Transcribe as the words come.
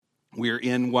We're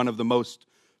in one of the most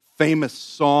famous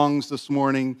songs this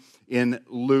morning in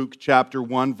Luke chapter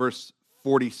 1, verse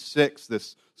 46,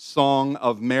 this song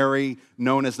of Mary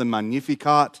known as the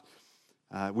Magnificat.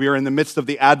 We are in the midst of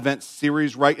the Advent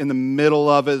series, right in the middle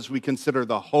of it, as we consider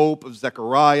the hope of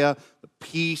Zechariah, the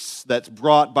peace that's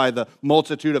brought by the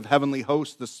multitude of heavenly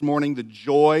hosts this morning, the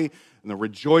joy and the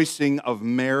rejoicing of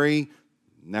Mary.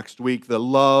 Next week, the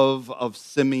love of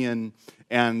Simeon,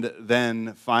 and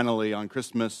then finally on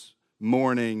Christmas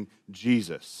morning,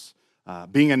 Jesus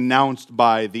being announced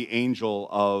by the angel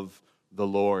of the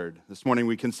Lord. This morning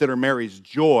we consider Mary's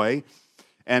joy,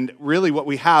 and really what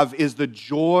we have is the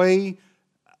joyful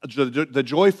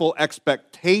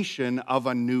expectation of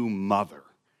a new mother.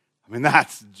 I mean,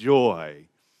 that's joy.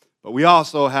 But we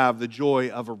also have the joy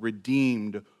of a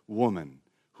redeemed woman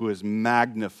who is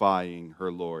magnifying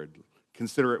her Lord.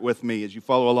 Consider it with me as you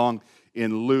follow along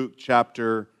in Luke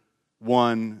chapter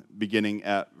 1, beginning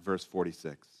at verse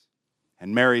 46.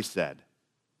 And Mary said,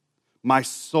 "My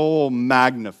soul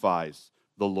magnifies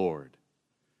the Lord,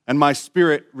 and my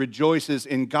spirit rejoices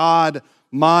in God,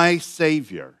 my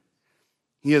Savior.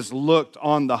 He has looked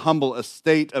on the humble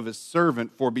estate of his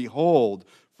servant, for behold,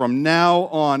 from now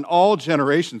on all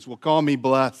generations will call me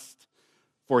blessed.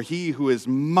 For he who is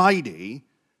mighty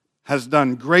has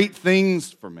done great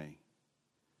things for me,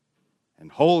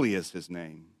 and holy is his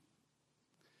name.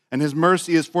 And his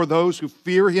mercy is for those who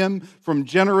fear him from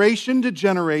generation to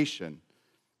generation.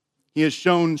 He has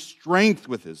shown strength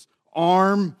with his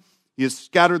arm. He has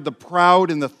scattered the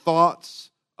proud in the thoughts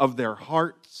of their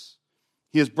hearts.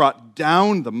 He has brought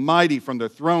down the mighty from their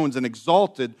thrones and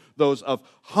exalted those of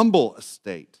humble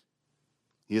estate.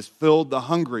 He has filled the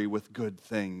hungry with good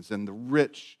things, and the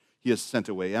rich he has sent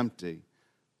away empty.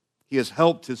 He has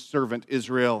helped his servant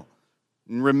Israel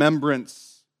in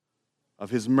remembrance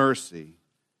of his mercy,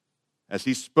 as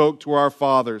he spoke to our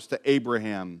fathers, to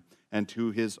Abraham, and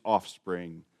to his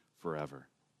offspring forever."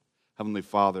 Heavenly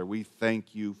Father, we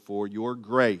thank you for your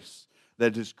grace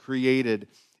that is created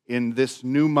in this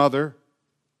new mother,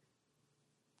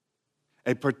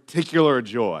 a particular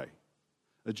joy,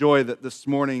 a joy that this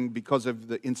morning, because of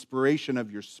the inspiration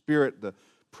of your Spirit, the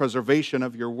preservation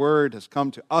of your word, has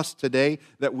come to us today,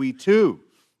 that we too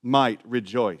might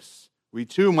rejoice. We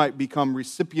too might become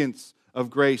recipients of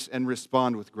grace and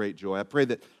respond with great joy. I pray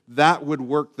that that would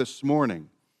work this morning,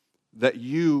 that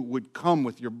you would come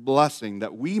with your blessing,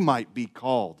 that we might be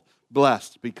called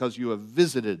blessed because you have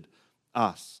visited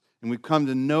us, and we've come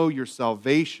to know your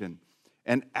salvation,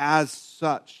 and as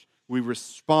such, we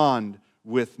respond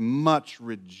with much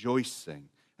rejoicing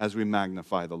as we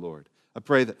magnify the Lord. I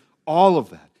pray that all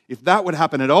of that, if that would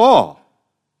happen at all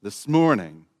this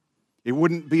morning, it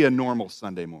wouldn't be a normal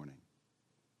Sunday morning.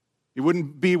 It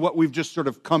wouldn't be what we've just sort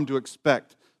of come to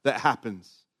expect that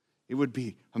happens. It would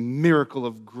be a miracle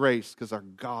of grace because our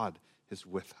God is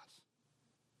with us.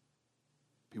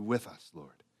 Be with us,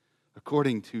 Lord,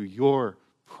 according to your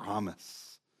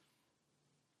promise.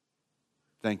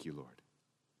 Thank you, Lord.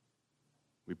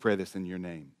 We pray this in your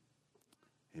name.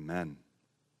 Amen.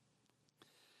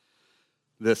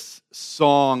 This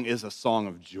song is a song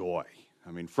of joy.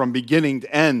 I mean, from beginning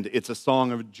to end, it's a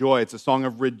song of joy. It's a song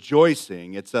of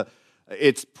rejoicing. It's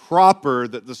proper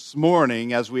that this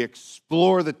morning, as we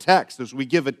explore the text, as we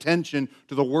give attention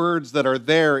to the words that are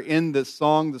there in this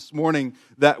song this morning,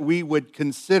 that we would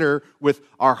consider with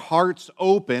our hearts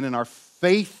open and our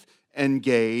faith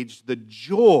engaged the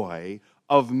joy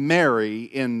of Mary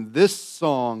in this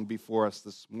song before us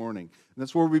this morning. And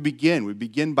that's where we begin. We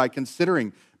begin by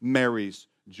considering Mary's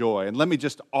joy. And let me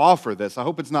just offer this. I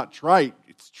hope it's not trite.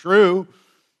 It's true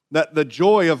that the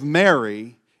joy of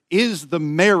Mary is the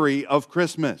Mary of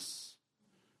Christmas.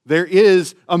 There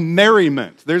is a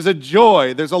merriment. There's a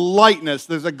joy. There's a lightness.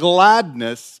 There's a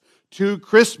gladness to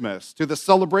Christmas, to the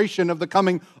celebration of the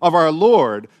coming of our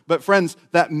Lord. But friends,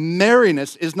 that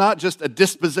merriness is not just a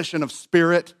disposition of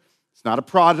spirit. It's not a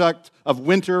product of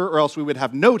winter, or else we would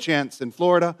have no chance in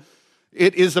Florida.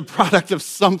 It is a product of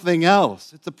something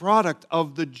else. It's a product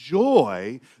of the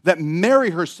joy that Mary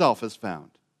herself has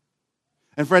found.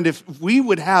 And friend, if we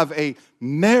would have a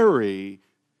merry,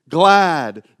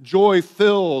 glad,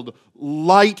 joy-filled,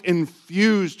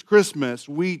 light-infused Christmas,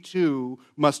 we too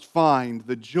must find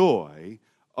the joy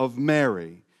of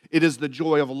Mary. It is the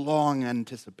joy of long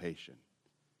anticipation.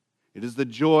 It is the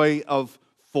joy of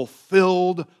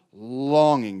fulfilled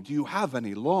longing. Do you have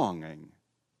any longing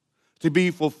to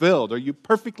be fulfilled? Are you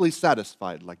perfectly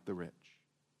satisfied like the rich?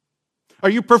 Are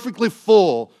you perfectly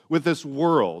full with this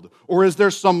world? Or is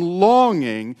there some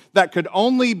longing that could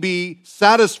only be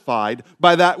satisfied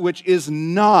by that which is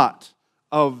not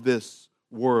of this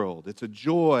world? It's a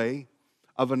joy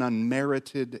of an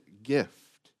unmerited gift.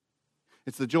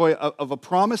 It's the joy of a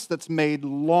promise that's made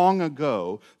long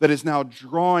ago that is now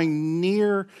drawing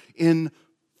near in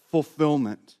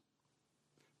fulfillment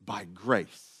by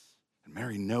grace. And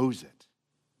Mary knows it.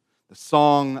 The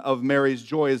song of Mary's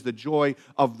joy is the joy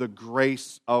of the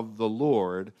grace of the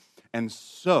Lord. And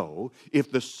so, if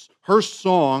her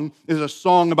song is a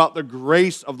song about the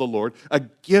grace of the Lord, a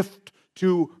gift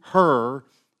to her,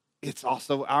 it's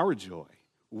also our joy.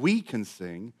 We can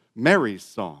sing Mary's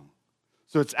song.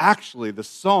 So it's actually the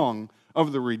song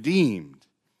of the redeemed.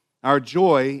 Our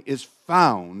joy is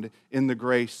found in the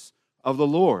grace of the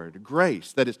Lord.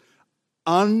 Grace, that is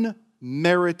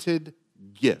unmerited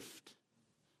gift.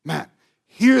 Man,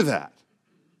 hear that.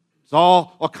 It's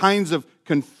all kinds of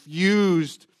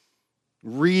confused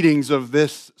readings of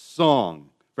this song.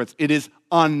 Friends, it is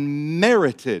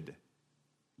unmerited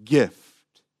gift.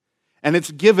 And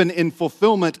it's given in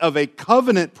fulfillment of a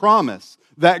covenant promise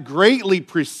that greatly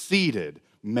preceded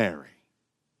Mary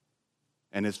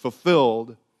and is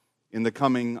fulfilled in the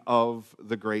coming of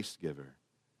the grace giver,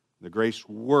 the grace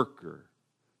worker,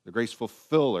 the grace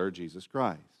fulfiller, Jesus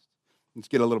Christ. Let's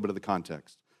get a little bit of the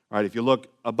context. All right, if you look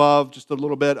above just a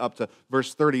little bit up to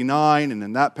verse 39, and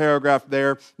in that paragraph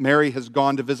there, Mary has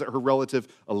gone to visit her relative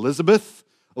Elizabeth.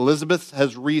 Elizabeth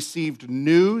has received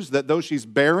news that though she's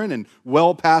barren and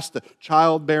well past the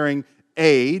childbearing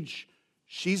age,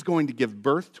 she's going to give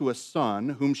birth to a son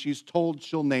whom she's told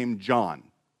she'll name John.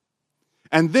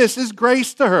 And this is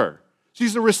grace to her.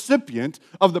 She's a recipient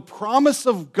of the promise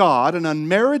of God, an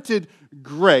unmerited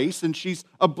grace, and she's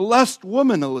a blessed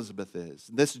woman, Elizabeth is.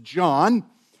 This John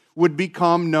would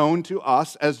become known to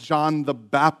us as John the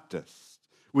Baptist.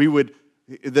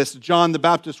 This John the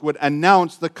Baptist would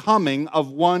announce the coming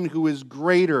of one who is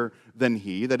greater than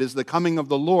he, that is the coming of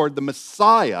the Lord, the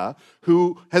Messiah,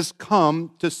 who has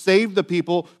come to save the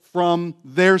people from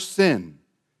their sin.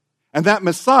 And that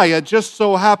Messiah just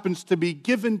so happens to be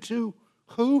given to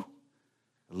who?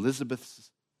 Elizabeth's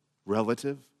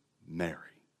relative, Mary.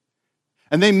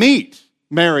 And they meet,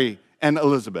 Mary and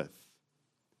Elizabeth.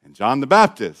 And John the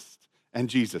Baptist and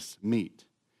Jesus meet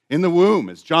in the womb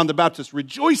as John the Baptist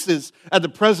rejoices at the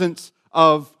presence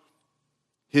of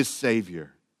his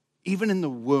Savior, even in the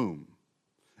womb.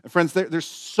 And friends, there's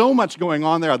so much going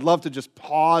on there. I'd love to just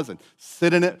pause and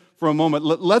sit in it for a moment.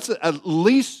 Let's at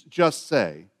least just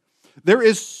say there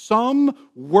is some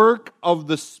work of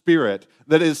the Spirit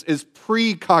that is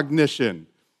precognition,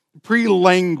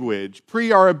 pre-language,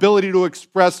 our ability to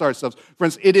express ourselves.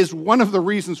 Friends, it is one of the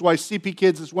reasons why CP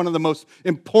Kids is one of the most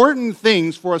important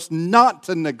things for us not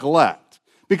to neglect,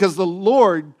 because the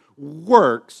Lord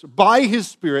works by His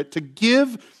Spirit to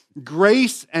give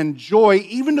grace and joy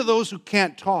even to those who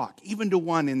can't talk, even to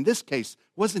one, in this case,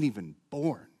 wasn't even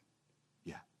born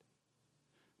yet.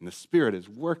 And the Spirit is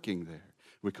working there.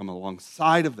 We come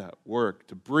alongside of that work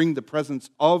to bring the presence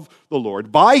of the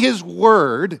Lord by His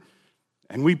Word,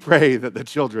 and we pray that the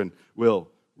children will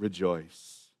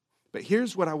rejoice. But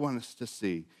here's what I want us to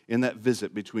see in that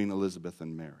visit between Elizabeth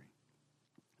and Mary.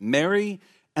 Mary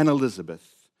and Elizabeth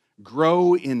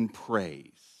grow in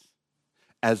praise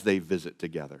as they visit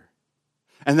together.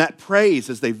 And that praise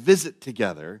as they visit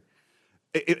together,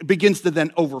 it begins to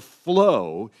then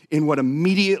overflow in what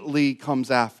immediately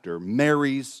comes after,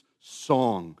 Mary's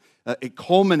song. It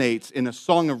culminates in a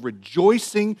song of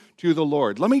rejoicing to the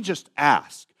Lord. Let me just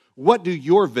ask, what do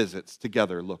your visits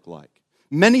together look like?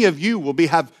 Many of you will be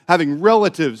having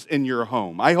relatives in your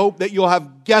home. I hope that you'll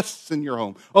have guests in your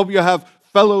home. I hope you'll have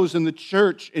fellows in the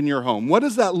church in your home. What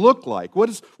does that look like? What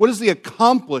is the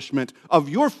accomplishment of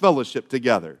your fellowship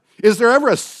together? Is there ever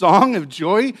a song of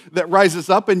joy that rises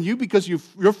up in you because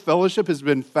your fellowship has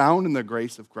been found in the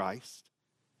grace of Christ?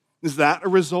 Is that a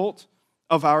result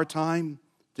of our time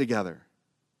together?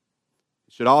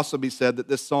 It should also be said that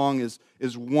this song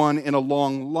is one in a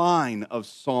long line of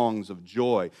songs of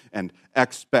joy and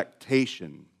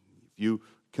expectation. If you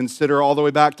consider all the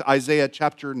way back to Isaiah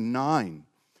chapter 9,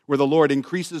 where the Lord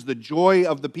increases the joy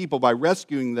of the people by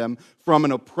rescuing them from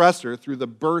an oppressor through the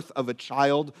birth of a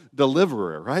child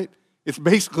deliverer, right? It's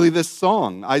basically this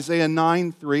song, Isaiah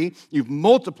 9:3. You've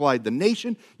multiplied the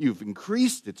nation, you've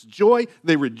increased its joy.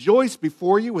 They rejoice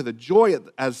before you with joy at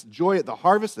the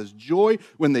harvest, as joy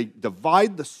when they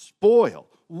divide the spoil.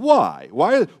 Why?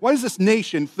 Why is this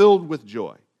nation filled with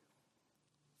joy?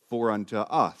 For unto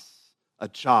us a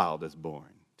child is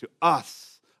born. To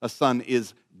us a son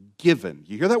is given.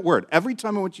 You hear that word? Every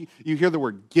time I want you hear the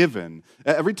word given,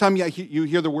 every time you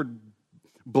hear the word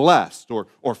blessed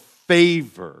or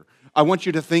favor, I want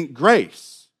you to think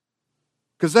grace,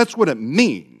 because that's what it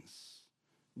means.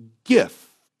 Gift.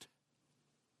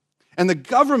 And the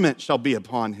government shall be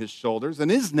upon his shoulders,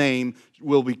 and his name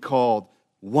will be called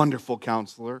Wonderful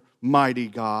Counselor, Mighty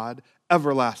God,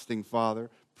 Everlasting Father,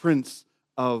 Prince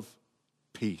of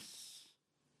Peace.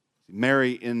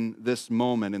 Mary, in this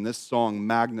moment, in this song,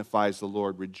 magnifies the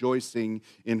Lord, rejoicing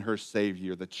in her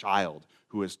Savior, the child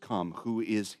who has come, who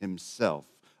is himself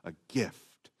a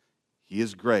gift. He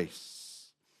is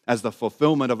grace, as the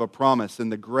fulfillment of a promise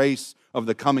and the grace of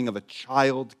the coming of a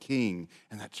child king,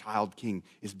 and that child king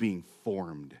is being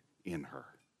formed in her.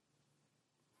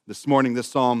 This morning, this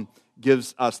psalm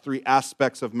gives us three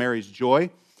aspects of Mary's joy.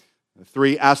 The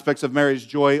three aspects of Mary's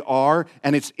joy are,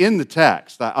 and it's in the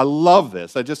text. I love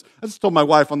this. I just told my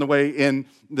wife on the way in,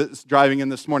 driving in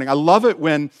this morning, I love it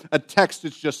when a text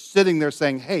is just sitting there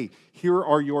saying, hey, here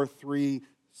are your three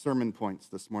sermon points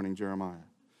this morning, Jeremiah.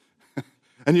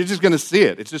 And you're just going to see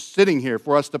it. It's just sitting here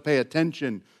for us to pay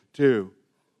attention to.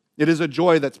 It is a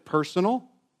joy that's personal.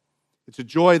 It's a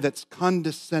joy that's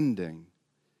condescending.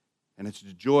 And it's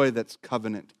a joy that's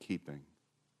covenant-keeping.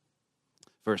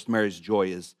 First, Mary's joy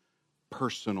is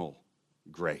personal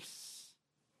grace.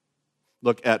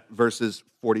 Look at verses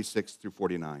 46 through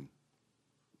 49.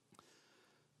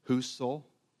 Whose soul?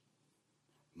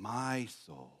 My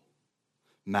soul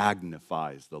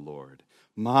magnifies the Lord.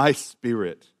 My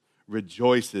spirit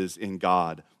rejoices in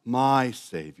God, my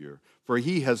Savior, for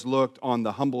he has looked on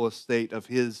the humble estate of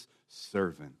his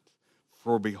servant.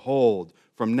 For behold,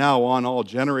 from now on all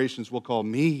generations will call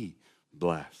me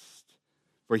blessed.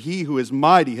 For he who is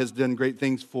mighty has done great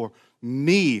things for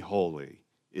me. Holy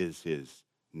is his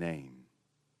name.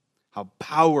 How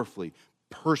powerfully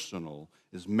personal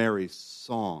is Mary's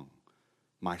song.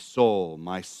 My soul,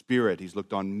 my spirit, he's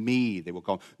looked on me. They will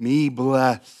call me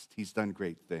blessed. He's done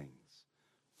great things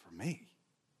for me.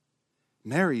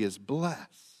 Mary is blessed.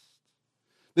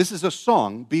 This is a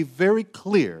song, be very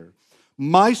clear.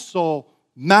 My soul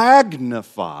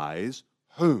magnifies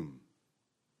whom?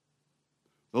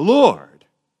 The Lord,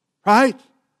 right?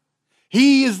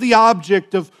 He is the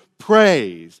object of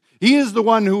praise. He is the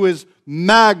one who is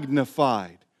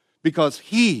magnified because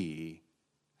he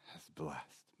has blessed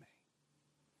me.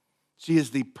 She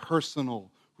is the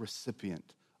personal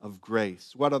recipient of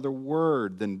grace. What other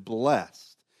word than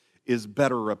blessed is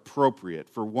better appropriate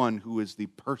for one who is the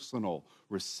personal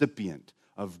recipient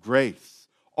of grace?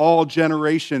 All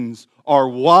generations are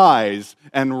wise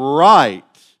and right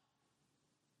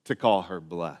to call her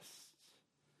blessed.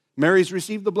 Mary's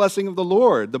received the blessing of the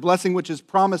Lord, the blessing which is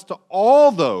promised to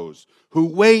all those who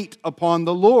wait upon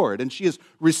the Lord. And she has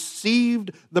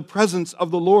received the presence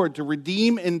of the Lord to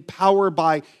redeem in power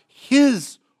by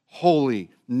his holy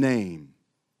name.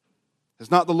 Has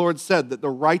not the Lord said that the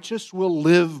righteous will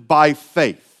live by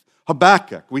faith?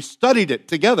 Habakkuk, we studied it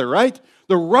together, right?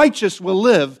 The righteous will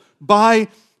live by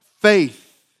faith.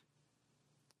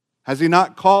 Has he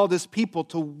not called his people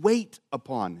to wait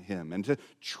upon him and to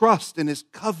trust in his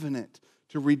covenant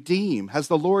to redeem? Has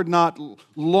the Lord not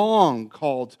long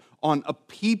called on a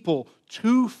people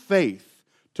to faith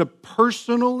to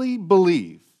personally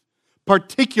believe,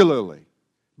 particularly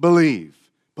believe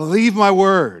my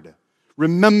word,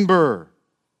 remember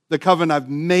the covenant I've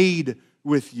made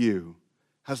with you?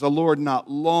 Has the Lord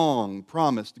not long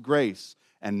promised grace?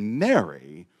 And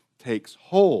Mary takes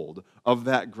hold of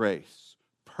that grace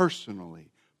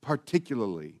personally,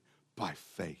 particularly by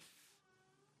faith.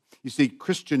 You see,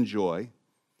 Christian joy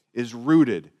is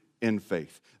rooted in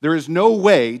faith. There is no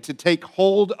way to take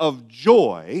hold of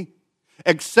joy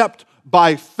except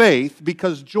by faith,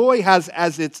 because joy has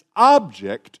as its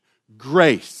object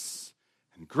grace.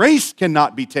 And grace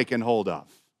cannot be taken hold of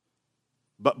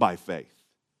but by faith.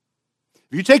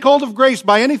 If you take hold of grace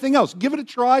by anything else, give it a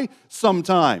try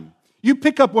sometime. You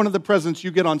pick up one of the presents you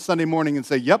get on Sunday morning and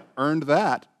say, yep, earned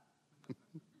that.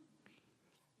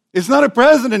 It's not a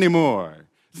present anymore.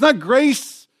 It's not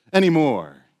grace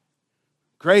anymore.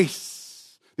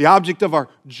 Grace, the object of our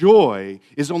joy,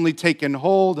 is only taken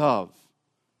hold of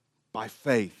by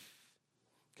faith.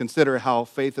 Consider how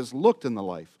faith has looked in the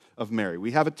life of Mary.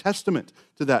 We have a testament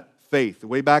to that faith.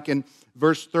 Way back in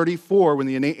verse 34, when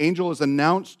the angel is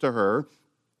announced to her,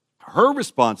 her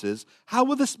response is, how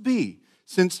will this be,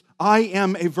 since I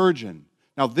am a virgin?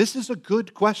 Now, this is a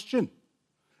good question.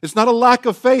 It's not a lack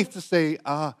of faith to say,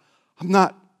 I'm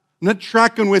not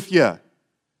tracking with you.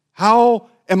 How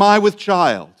am I with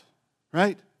child?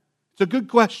 Right? It's a good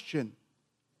question.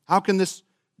 How can this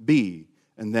be?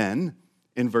 And then,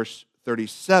 in verse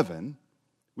 37,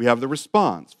 we have the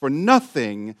response. For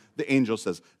nothing, the angel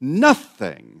says,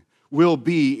 nothing will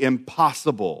be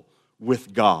impossible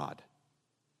with God.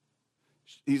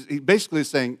 He's basically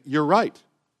saying, you're right.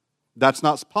 That's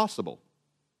not possible.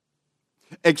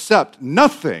 except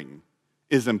nothing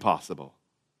is impossible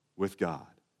with God.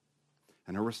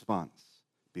 And her response,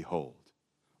 behold,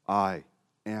 I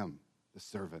am the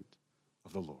servant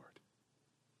of the Lord.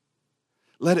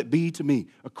 Let it be to me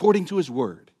according to his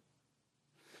word.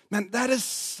 Man, that is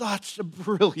such a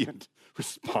brilliant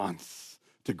response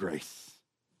to grace.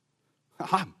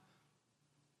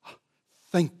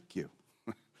 Thank you.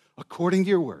 According to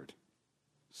your word,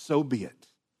 so be it.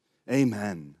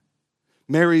 Amen.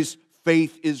 Mary's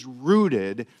faith is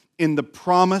rooted in the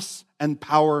promise and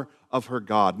power of her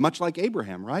God, much like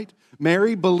Abraham, right?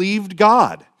 Mary believed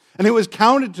God, and it was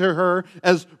counted to her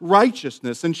as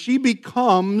righteousness, and she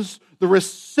becomes the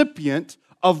recipient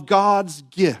of God's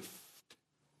gift.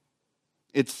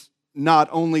 It's not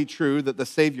only true that the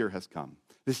Savior has come.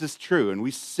 This is true, and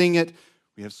we sing it.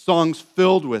 We have songs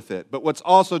filled with it. But what's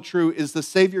also true is the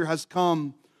Savior has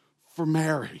come for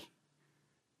Mary.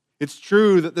 It's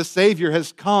true that the Savior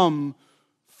has come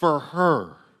for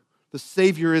her. The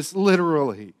Savior is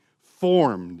literally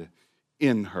formed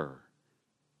in her.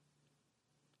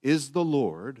 Is the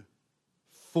Lord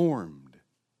formed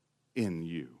in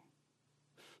you,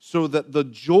 so that the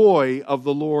joy of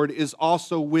the Lord is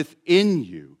also within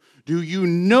you? Do you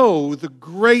know the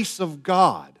grace of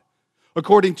God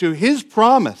according to his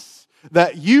promise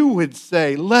that you would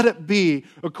say, let it be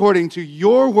according to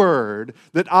your word,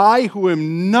 that I who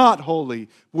am not holy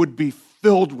would be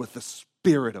filled with the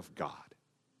Spirit of God?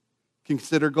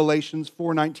 Consider Galatians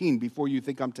 4:19 before you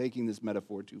think I'm taking this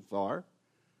metaphor too far.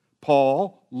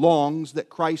 Paul longs that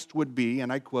Christ would be,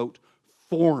 and I quote,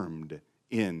 formed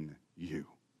in you.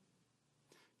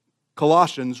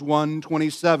 Colossians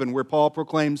 1:27, where Paul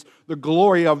proclaims the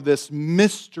glory of this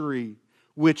mystery,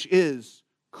 which is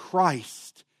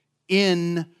Christ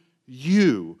in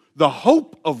you, the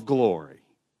hope of glory.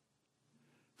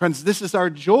 Friends, this is our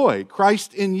joy,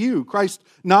 Christ in you. Christ,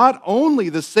 not only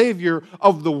the Savior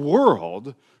of the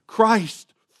world,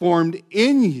 Christ formed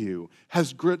in you,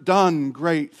 has done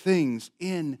great things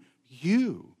in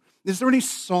you. Is there any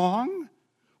song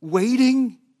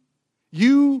waiting?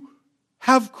 You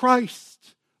have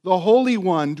Christ, the Holy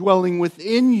One, dwelling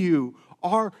within you.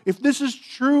 If this is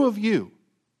true of you,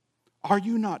 are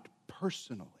you not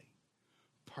personally,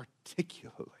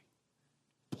 particularly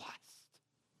blessed?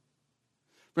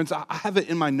 Friends, I have it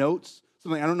in my notes,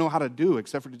 something I don't know how to do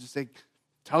except for to just say,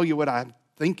 tell you what I'm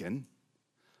thinking.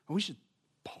 And we should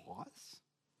pause,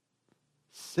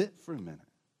 sit for a minute.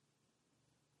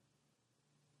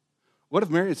 What if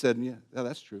Mary had said, yeah,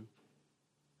 that's true.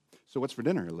 So what's for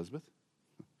dinner, Elizabeth?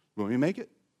 You want me to make it?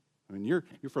 I mean, you're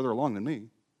further along than me.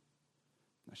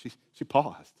 She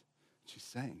paused. She's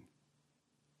saying,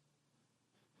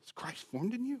 is Christ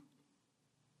formed in you?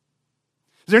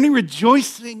 Is there any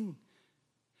rejoicing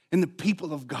in the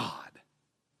people of God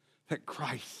that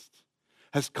Christ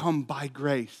has come by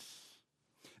grace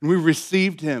and we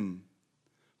received him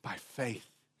by faith?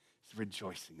 It's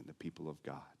rejoicing in the people of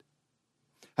God.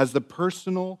 Has the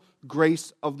personal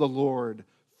grace of the Lord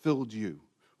filled you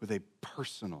with a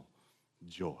personal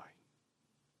joy?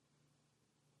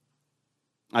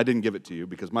 I didn't give it to you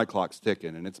because my clock's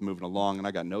ticking and it's moving along and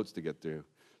I got notes to get through.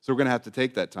 So we're going to have to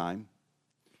take that time.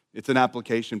 It's an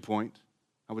application point.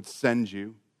 I would send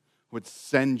you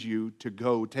to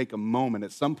go take a moment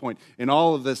at some point in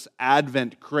all of this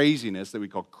Advent craziness that we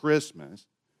call Christmas.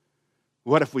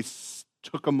 What if we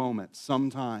took a moment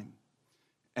sometime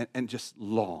and just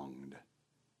longed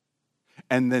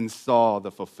and then saw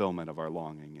the fulfillment of our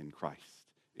longing in Christ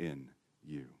in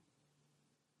you?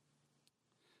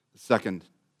 The second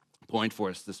point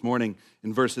for us this morning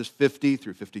in verses 50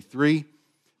 through 53,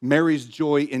 Mary's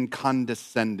joy in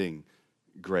condescending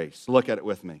grace. Look at it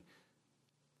with me.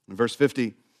 In verse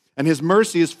 50, and his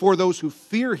mercy is for those who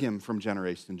fear him from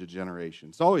generation to generation.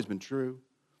 It's always been true.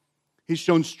 He's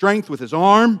shown strength with his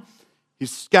arm. He's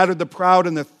scattered the proud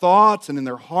in their thoughts and in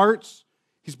their hearts.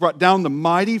 He's brought down the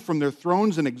mighty from their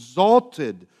thrones and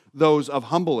exalted those of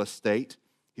humble estate.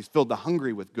 He's filled the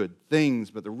hungry with good things,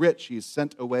 but the rich he has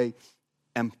sent away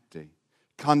empty.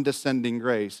 Condescending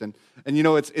grace. And you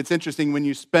know, it's interesting when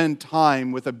you spend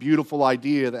time with a beautiful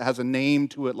idea that has a name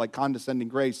to it like condescending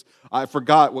grace. I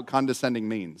forgot what condescending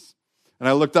means. And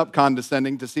I looked up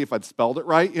condescending to see if I'd spelled it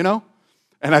right, you know?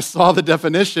 And I saw the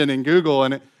definition in Google,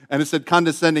 and it said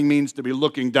condescending means to be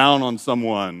looking down on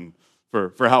someone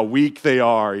for how weak they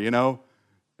are, you know?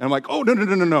 And I'm like, oh,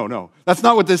 no. That's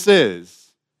not what this is.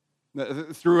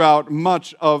 Throughout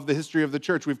much of the history of the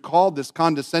church, we've called this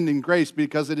condescending grace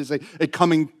because it is a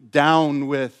coming down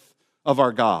with of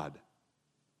our God.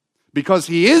 Because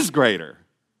he is greater.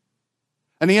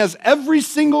 And he has every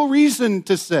single reason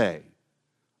to say,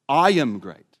 I am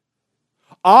great.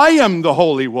 I am the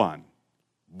Holy One.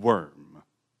 Worm,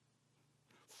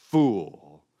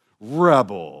 fool,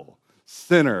 rebel,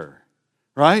 sinner,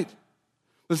 right?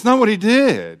 That's not what he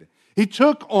did. He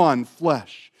took on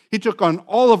flesh. He took on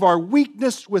all of our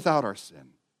weakness without our sin.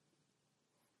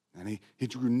 And he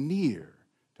drew near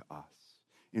to us.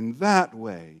 In that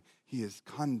way, he is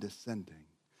condescending,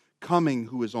 coming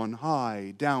who is on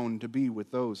high, down to be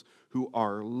with those who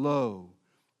are low.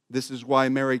 This is why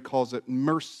Mary calls it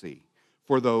mercy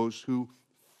for those who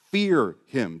fear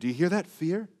him. Do you hear that?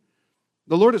 Fear?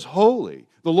 The Lord is holy.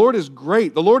 The Lord is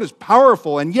great. The Lord is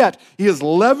powerful. And yet, he has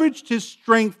leveraged his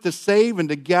strength to save and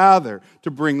to gather,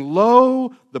 to bring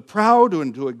low the proud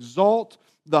and to exalt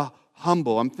the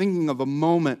humble. I'm thinking of a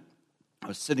moment. I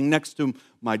was sitting next to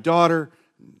my daughter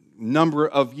a number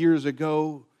of years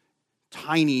ago,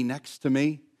 tiny next to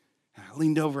me. And I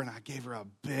leaned over and I gave her a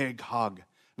big hug.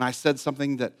 And I said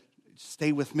something that,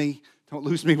 stay with me, don't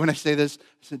lose me when I say this.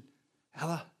 I said,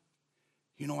 Ella,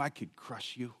 you know I could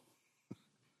crush you.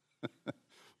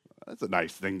 That's a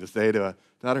nice thing to say to a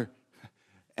daughter.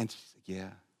 And she said, yeah.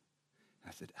 And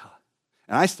I said, Ella.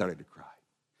 And I started to cry.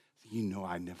 I said, you know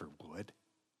I never would.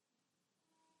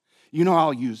 You know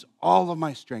I'll use all of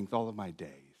my strength, all of my days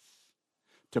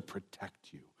to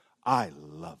protect you. I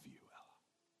love you,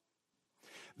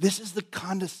 Ella. This is the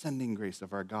condescending grace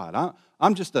of our God.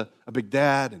 I'm just a big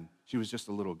dad, and she was just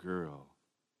a little girl.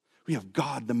 We have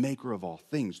God, the maker of all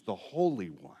things, the Holy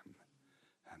One,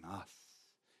 and us,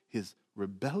 his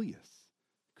rebellious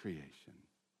creation.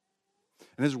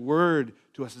 And his word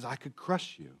to us is, I could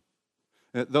crush you.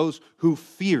 Those who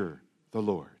fear the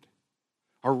Lord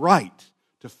are right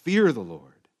to fear the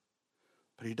Lord.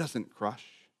 But he doesn't crush.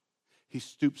 He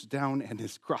stoops down and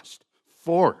is crushed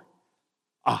for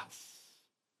us.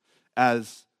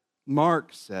 As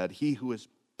Mark said, he who is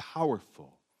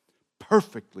powerful,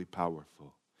 perfectly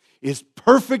powerful, is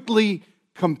perfectly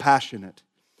compassionate.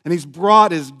 And he's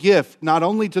brought his gift not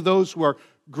only to those who are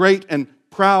great and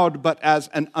proud, but as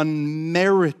an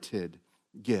unmerited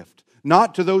gift.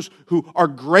 Not to those who are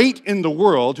great in the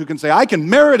world, who can say, I can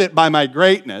merit it by my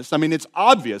greatness. I mean, it's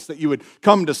obvious that you would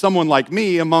come to someone like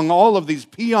me among all of these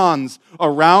peons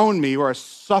around me who are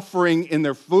suffering in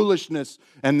their foolishness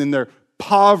and in their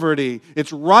poverty.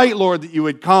 It's right, Lord, that you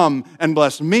would come and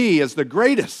bless me as the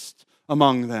greatest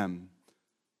among them.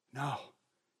 No,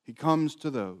 he comes to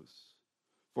those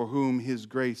for whom his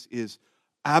grace is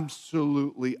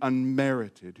absolutely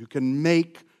unmerited, who can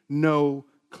make no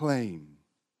claim.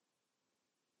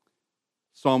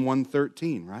 Psalm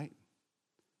 113, right?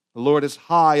 The Lord is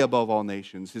high above all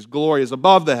nations. His glory is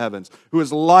above the heavens. Who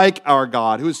is like our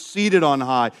God, who is seated on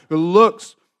high, who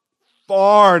looks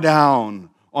far down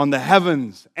on the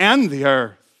heavens and the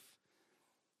earth.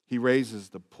 He raises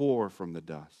the poor from the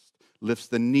dust, lifts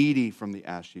the needy from the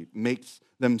ash heap, makes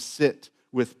them sit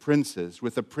with princes,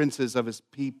 with the princes of his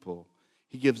people.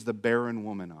 He gives the barren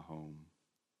woman a home,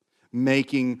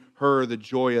 making her the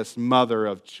joyous mother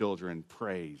of children.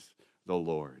 Praise the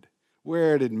Lord.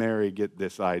 Where did Mary get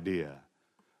this idea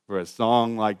for a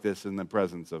song like this in the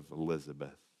presence of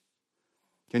Elizabeth?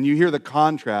 Can you hear the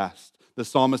contrast the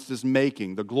psalmist is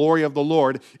making? The glory of the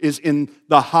Lord is in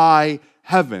the high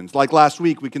heavens. Like last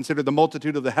week, we considered the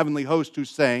multitude of the heavenly host who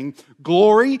sang,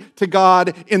 glory to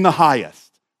God in the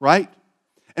highest, right?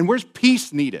 And where's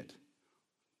peace needed?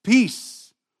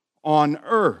 Peace on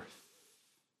earth.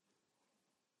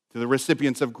 To the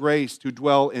recipients of grace who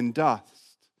dwell in dust,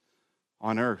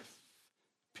 on earth,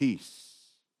 peace.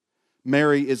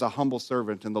 Mary is a humble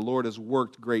servant, and the Lord has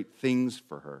worked great things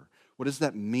for her. What does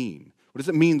that mean? What does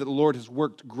it mean that the Lord has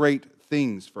worked great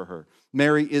things for her?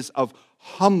 Mary is of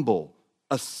humble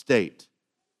estate.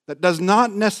 That does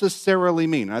not necessarily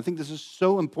mean, and I think this is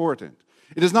so important,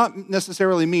 it does not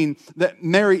necessarily mean that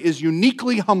Mary is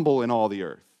uniquely humble in all the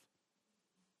earth.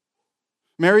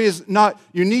 Mary is not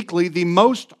uniquely the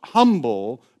most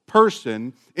humble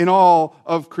person in all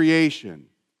of creation.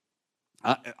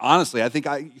 Honestly, I think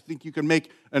you can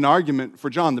make an argument for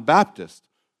John the Baptist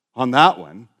on that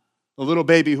one. The little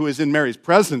baby who is in Mary's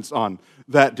presence on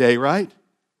that day, right?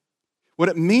 What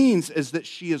it means is that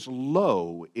she is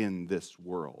low in this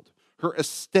world. Her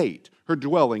estate, her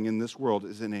dwelling in this world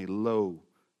is in a low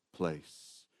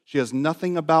place. She has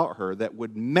nothing about her that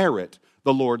would merit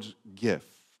the Lord's gift.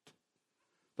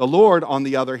 The Lord, on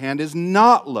the other hand, is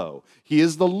not low. He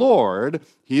is the Lord,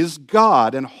 he is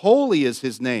God, and holy is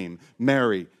his name.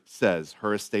 Mary says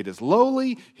her estate is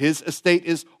lowly, his estate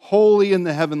is holy in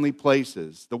the heavenly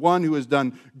places. The one who has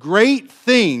done great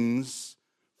things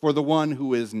for the one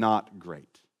who is not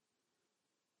great.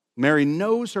 Mary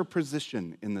knows her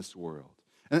position in this world,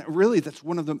 And really, that's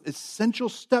one of the essential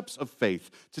steps of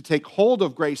faith, to take hold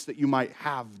of grace that you might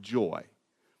have joy,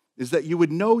 is that you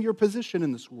would know your position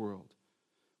in this world.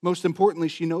 Most importantly,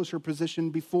 she knows her position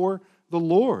before the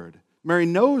Lord. Mary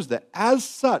knows that as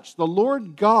such, the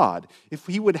Lord God, if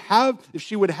she would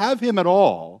have him at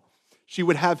all, she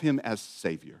would have him as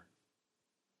Savior,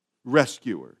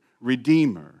 rescuer,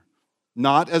 redeemer,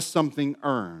 not as something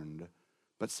earned,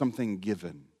 but something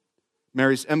given.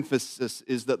 Mary's emphasis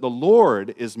is that the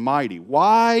Lord is mighty.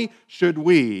 Why should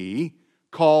we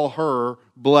call her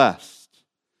blessed?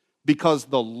 Because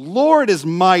the Lord is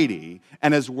mighty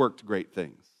and has worked great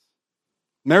things.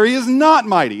 Mary is not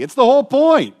mighty. It's the whole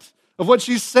point of what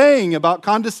she's saying about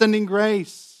condescending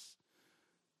grace.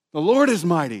 The Lord is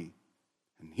mighty,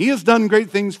 and he has done great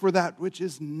things for that which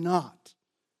is not.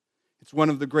 It's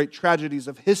one of the great tragedies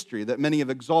of history that many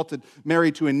have exalted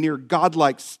Mary to a near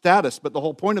godlike status. But the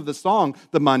whole point of the song,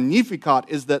 the Magnificat,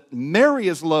 is that Mary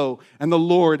is low and the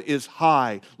Lord is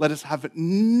high. Let us have it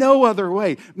no other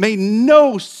way. May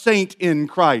no saint in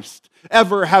Christ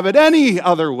ever have it any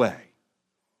other way.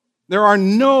 There are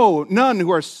none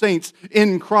who are saints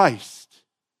in Christ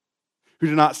who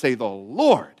do not say, the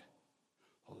Lord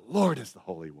is the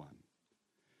Holy One.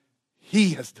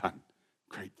 He has done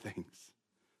great things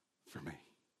for me.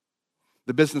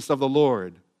 The business of the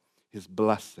Lord is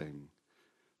blessing.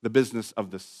 The business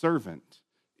of the servant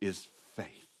is faith.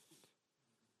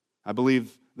 I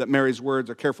believe that Mary's words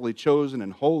are carefully chosen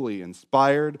and wholly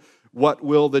inspired. What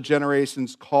will the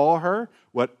generations call her?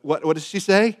 What does she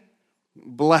say?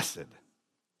 Blessed.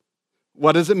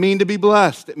 What does it mean to be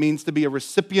blessed? It means to be a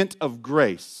recipient of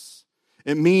grace.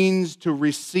 It means to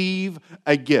receive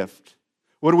a gift.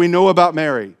 What do we know about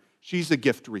Mary? She's a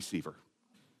gift receiver.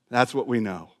 That's what we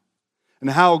know. And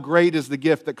how great is the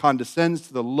gift that condescends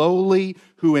to the lowly,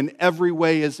 who in every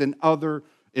way is in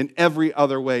every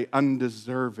other way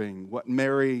undeserving. What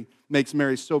makes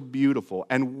Mary so beautiful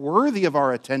and worthy of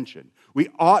our attention, we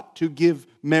ought to give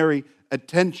Mary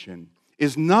attention,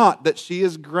 is not that she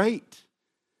is great,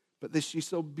 but that she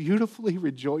so beautifully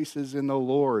rejoices in the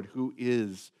Lord, who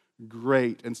is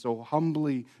great, and so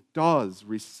humbly does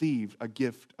receive a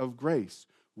gift of grace.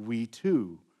 We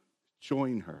too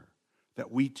join her,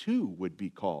 that we too would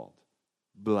be called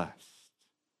blessed.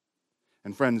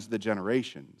 And friends, the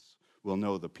generations will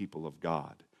know the people of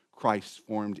God. Christ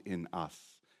formed in us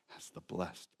as the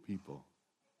blessed people.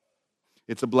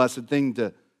 It's a blessed thing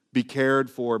to be cared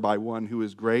for by one who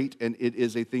is great, and it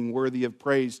is a thing worthy of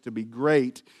praise to be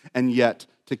great and yet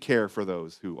to care for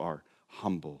those who are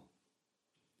humble.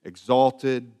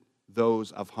 Exalted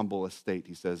those of humble estate,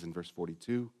 he says in verse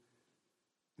 42.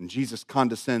 And Jesus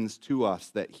condescends to us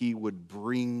that he would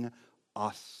bring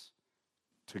us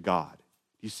to God.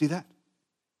 Do you see that?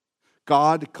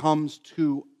 God comes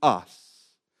to us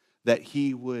that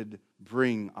he would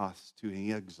bring us to him.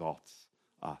 He exalts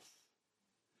us.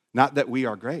 Not that we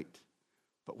are great,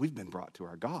 but we've been brought to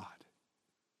our God.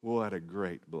 What a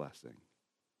great blessing.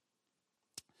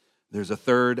 There's a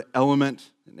third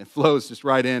element, and it flows just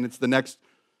right in. It's the next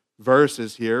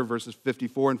verses here, verses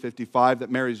 54 and 55,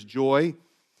 that Mary's joy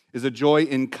is a joy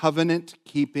in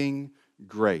covenant-keeping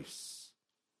grace.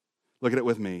 Look at it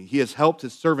with me. He has helped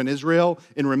his servant Israel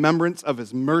in remembrance of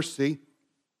his mercy.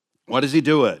 What does he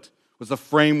do? It was the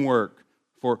framework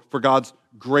for God's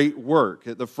great work.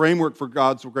 The framework for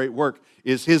God's great work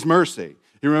is his mercy.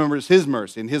 He remembers his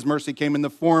mercy, and his mercy came in the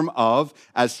form of,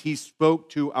 as he spoke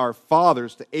to our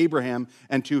fathers, to Abraham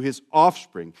and to his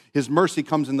offspring. His mercy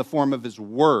comes in the form of his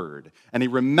word, and he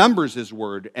remembers his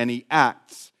word, and he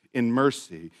acts in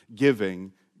mercy,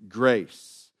 giving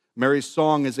grace. Mary's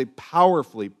song is a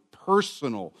powerfully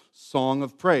personal song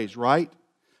of praise, right?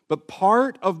 But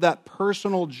part of that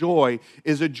personal joy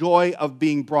is a joy of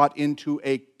being brought into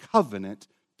a covenant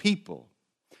people.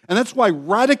 And that's why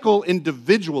radical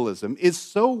individualism is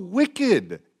so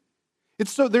wicked.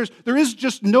 There is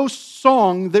just no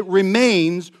song that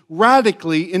remains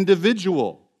radically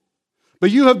individual.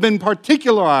 But you have been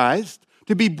particularized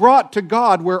to be brought to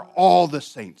God where all the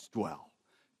saints dwell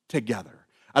together.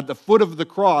 At the foot of the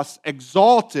cross,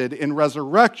 exalted in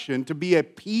resurrection to be a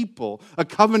people, a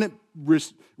covenant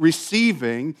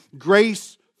receiving,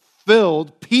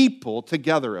 grace-filled people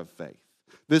together of faith.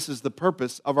 This is the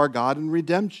purpose of our God in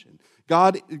redemption.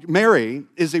 Mary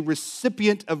is a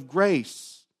recipient of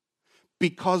grace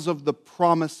because of the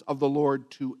promise of the Lord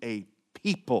to a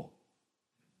people.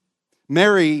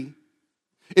 Mary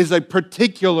is a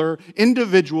particular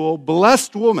individual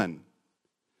blessed woman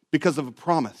because of a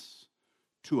promise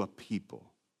to a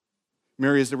people.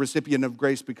 Mary is the recipient of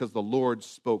grace because the Lord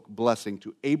spoke blessing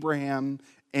to Abraham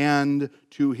and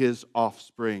to his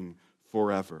offspring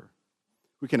forever.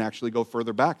 We can actually go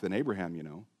further back than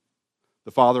Abraham,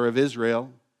 the father of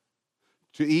Israel,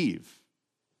 to Eve,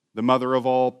 the mother of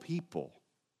all people.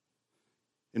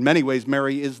 In many ways,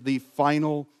 Mary is the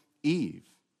final Eve.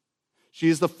 She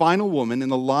is the final woman in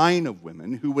the line of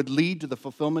women who would lead to the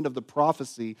fulfillment of the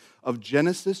prophecy of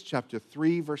Genesis chapter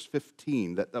 3, verse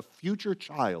 15, that the future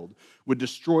child would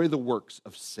destroy the works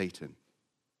of Satan.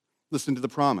 Listen to the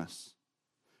promise.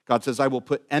 God says, I will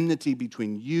put enmity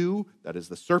between you, that is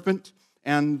the serpent,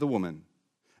 and the woman,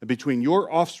 and between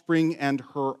your offspring and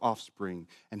her offspring,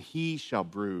 and he shall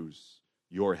bruise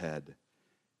your head,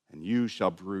 and you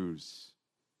shall bruise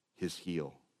his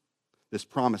heel. This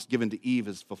promise given to Eve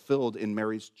is fulfilled in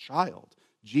Mary's child,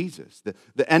 Jesus.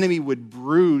 The enemy would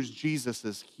bruise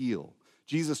Jesus' heel.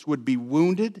 Jesus would be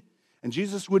wounded, and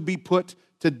Jesus would be put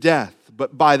to death.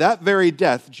 But by that very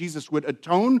death, Jesus would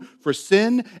atone for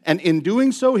sin, and in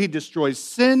doing so, he destroys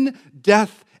sin,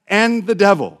 death, and the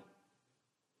devil.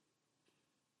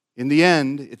 In the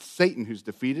end, it's Satan who's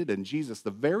defeated, and Jesus,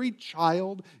 the very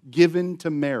child given to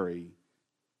Mary,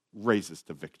 raises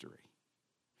to victory.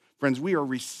 Friends, we are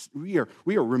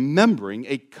remembering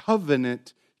a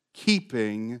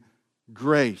covenant-keeping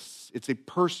grace. It's a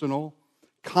personal,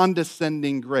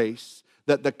 condescending grace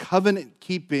that the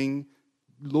covenant-keeping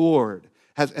Lord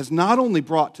has not only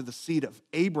brought to the seed of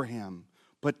Abraham,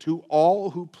 but to all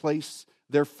who place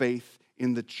their faith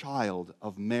in the child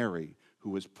of Mary, who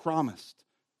was promised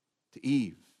to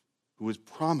Eve, who was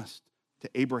promised to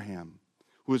Abraham,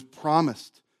 who was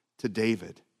promised to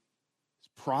David, was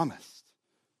promised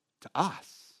to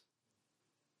us.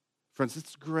 Friends,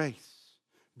 it's grace.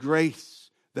 Grace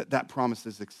that promise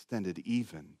is extended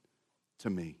even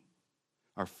to me.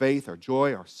 Our faith, our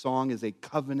joy, our song is a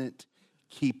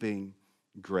covenant-keeping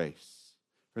grace.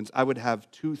 Friends, I would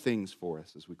have two things for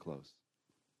us as we close.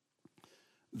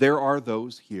 There are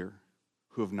those here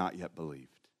who have not yet believed.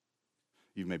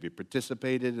 You've maybe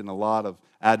participated in a lot of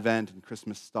Advent and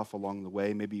Christmas stuff along the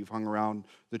way. Maybe you've hung around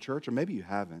the church, or maybe you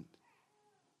haven't.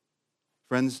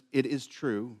 Friends, it is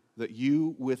true that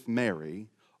you with Mary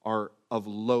are of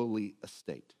lowly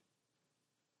estate.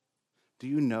 Do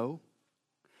you know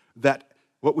that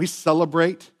what we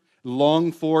celebrate,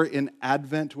 long for in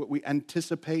Advent, what we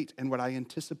anticipate, and what I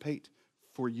anticipate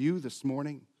for you this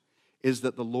morning, is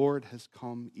that the Lord has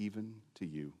come even to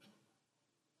you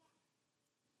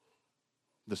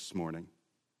this morning?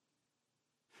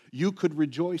 You could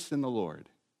rejoice in the Lord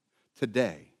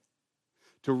today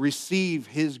to receive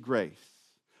his grace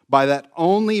by that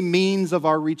only means of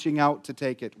our reaching out to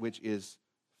take it, which is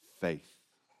faith.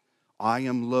 I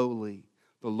am lowly.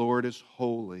 The Lord is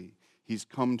holy. He's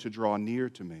come to draw near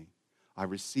to me. I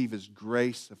receive his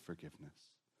grace of forgiveness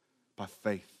by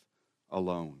faith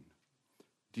alone.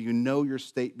 Do you know your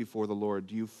state before the Lord?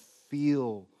 Do you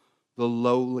feel the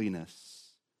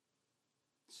lowliness?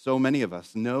 So many of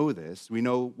us know this. We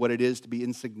know what it is to be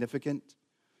insignificant,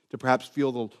 to perhaps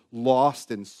feel the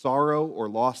lost in sorrow or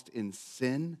lost in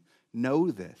sin.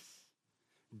 Know this.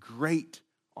 Great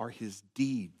are his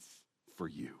deeds for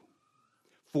you.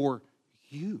 For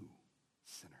you,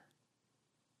 sinner.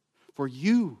 For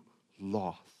you,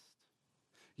 lost.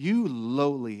 You,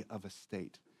 lowly of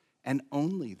estate. And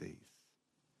only these.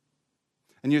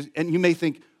 And you may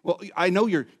think, well, I know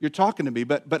you're talking to me,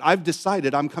 but I've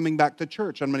decided I'm coming back to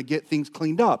church. I'm going to get things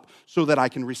cleaned up so that I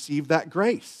can receive that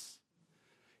grace.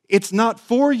 It's not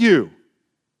for you.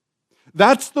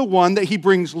 That's the one that he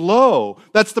brings low.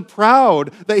 That's the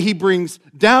proud that he brings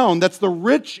down. That's the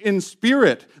rich in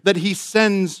spirit that he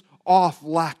sends off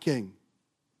lacking.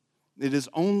 It is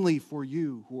only for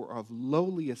you who are of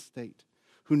lowly estate,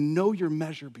 who know your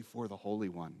measure before the Holy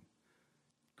One.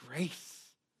 Grace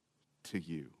to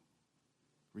you.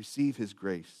 Receive his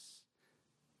grace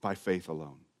by faith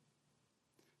alone.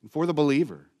 And for the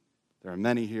believer, there are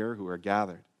many here who are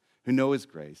gathered, who know his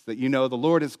grace, that you know the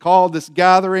Lord has called this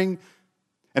gathering,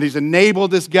 and he's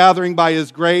enabled this gathering by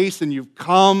his grace, and you've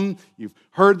come, you've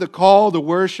heard the call to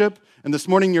worship, and this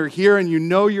morning you're here, and you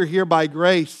know you're here by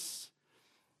grace.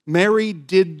 Mary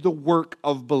did the work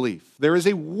of belief. There is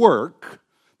a work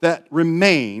that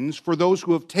remains for those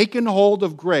who have taken hold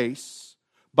of grace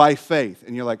by faith.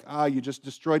 And you're like, you just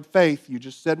destroyed faith. You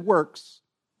just said works.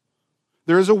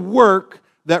 There is a work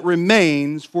that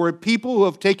remains for people who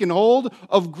have taken hold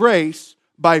of grace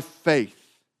by faith.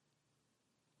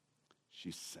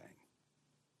 She sang.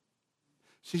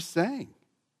 She sang.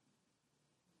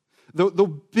 The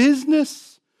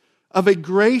business of a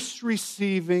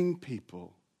grace-receiving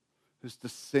people is to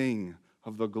sing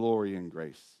of the glory and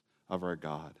grace of our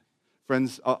God.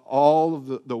 Friends, all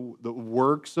of the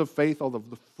work works of faith, all of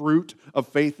the fruit of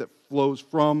faith that flows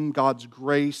from God's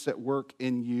grace at work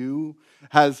in you,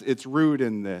 has its root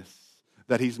in this,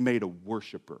 that he's made a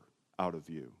worshiper out of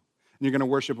you. And you're going to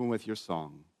worship him with your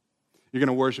song. You're going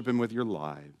to worship him with your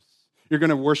lives. You're going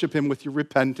to worship him with your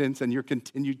repentance and your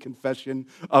continued confession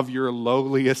of your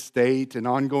lowly estate and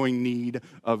ongoing need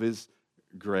of his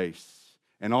grace.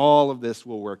 And all of this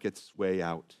will work its way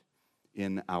out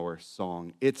in our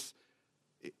song.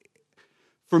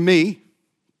 For me,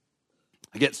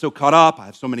 I get so caught up. I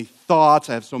have so many thoughts.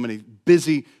 I have so many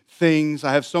busy things.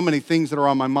 I have so many things that are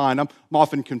on my mind. I'm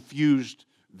often confused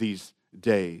these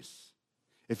days.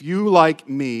 If you, like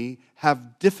me,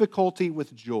 have difficulty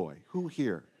with joy, who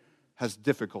here has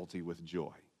difficulty with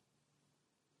joy?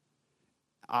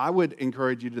 I would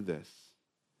encourage you to this.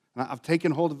 And I've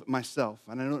taken hold of it myself,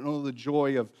 and I don't know the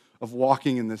joy of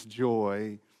walking in this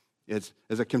joy as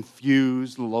a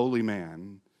confused, lowly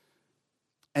man.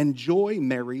 And joy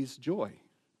marries joy.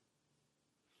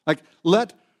 Like,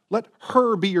 let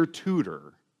her be your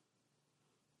tutor.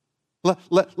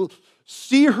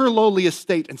 See her lowly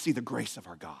estate and see the grace of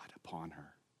our God upon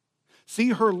her. See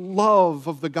her love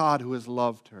of the God who has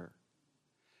loved her.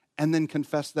 And then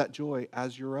confess that joy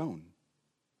as your own.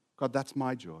 God, that's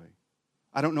my joy.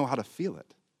 I don't know how to feel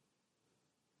it.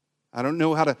 I don't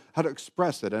know how to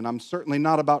express it, and I'm certainly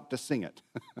not about to sing it.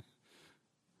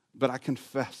 But I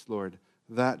confess, Lord,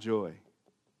 that joy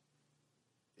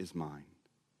is mine.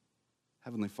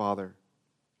 Heavenly Father,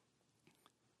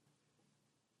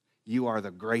 you are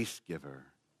the grace giver.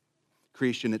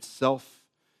 Creation itself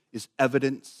is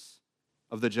evidence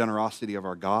of the generosity of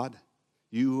our God.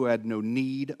 You who had no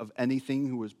need of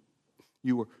anything,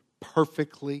 you were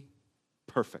perfectly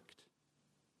perfect.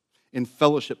 In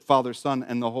fellowship, Father, Son,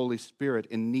 and the Holy Spirit,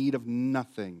 in need of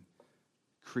nothing,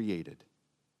 created.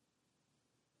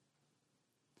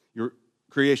 Your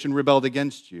creation rebelled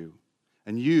against you,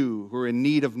 and you, who are in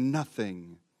need of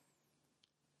nothing,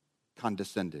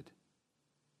 condescended.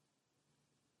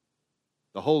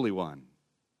 The Holy One.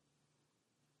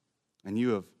 And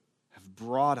you have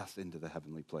brought us into the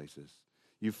heavenly places.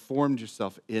 You've formed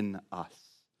yourself in us.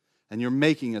 And you're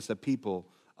making us a people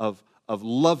of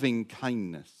loving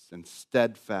kindness and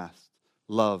steadfast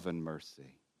love and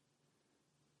mercy.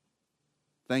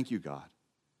 Thank you, God.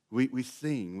 We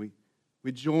sing.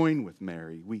 We join with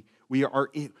Mary. We are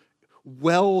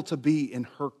well to be in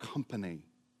her company.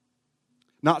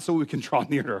 Not so we can draw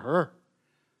near to her,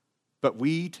 but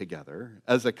we together,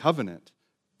 as a covenant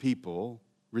people,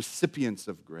 recipients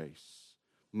of grace,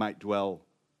 might dwell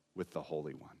with the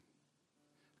Holy One.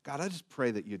 God, I just pray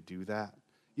that you do that.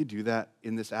 You do that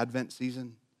in this Advent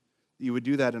season. That you would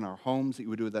do that in our homes. That you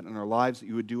would do that in our lives. That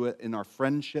you would do it in our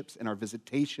friendships, in our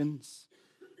visitations,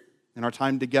 in our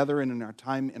time together, and in our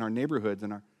time in our neighborhoods,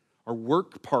 and our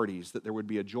work parties, that there would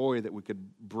be a joy that we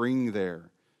could bring there.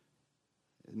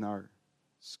 In our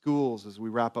schools as we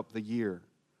wrap up the year,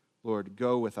 Lord,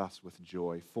 go with us with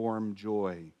joy. Form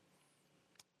joy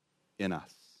in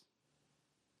us,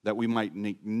 that we might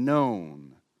make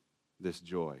known this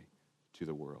joy to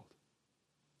the world.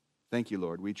 Thank you,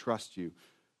 Lord. We trust you,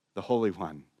 the Holy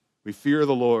One. We fear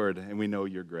the Lord, and we know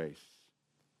your grace.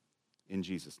 In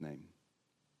Jesus' name,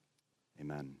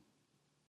 amen.